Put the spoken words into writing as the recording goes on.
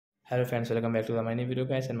Hello friends, welcome back to the my new video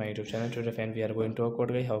guys and my YouTube channel. Today friend we are going to talk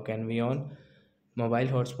about guys how can we on mobile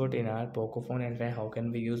hotspot in our Poco phone, and friend how can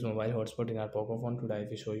we use mobile hotspot in our Poco phone. Today I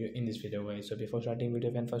will show you in this video guys. So before starting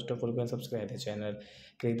video friend, first of all go and subscribe the channel,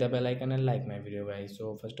 click the bell icon and like my video guys.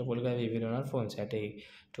 So first of all guys, we will on our phone setting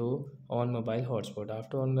to on mobile hotspot.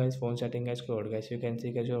 After on guys phone setting guys, scroll guys, you can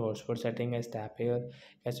see guys your hotspot setting guys, tap here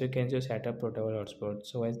guys, you can just set up portable hotspot.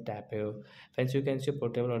 So guys tap here. Friends, you can see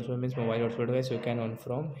portable hotspot means mobile hotspot guys, you can on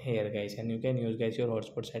from here guys, and you can use guys your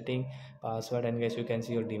hotspot setting, password, and guys you can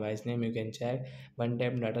see your device name, you can check one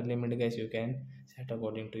time data limit guys, you can set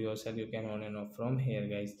according to yourself, you can on and off from here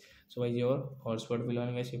guys. So guys your hotspot will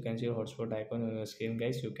on guys, you can see your hotspot icon on your screen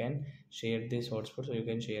guys, you can share this hotspot, so you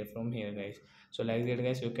can share from here guys. So like that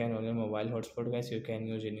guys, you can on your mobile hotspot guys, you can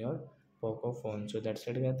use in your Poco phone. So that's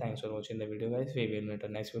it guys, thanks for watching the video guys. We will meet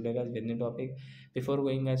on next video guys with new topic. Before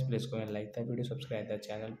going guys, please go and like the video, subscribe the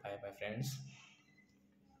channel. Bye bye friends.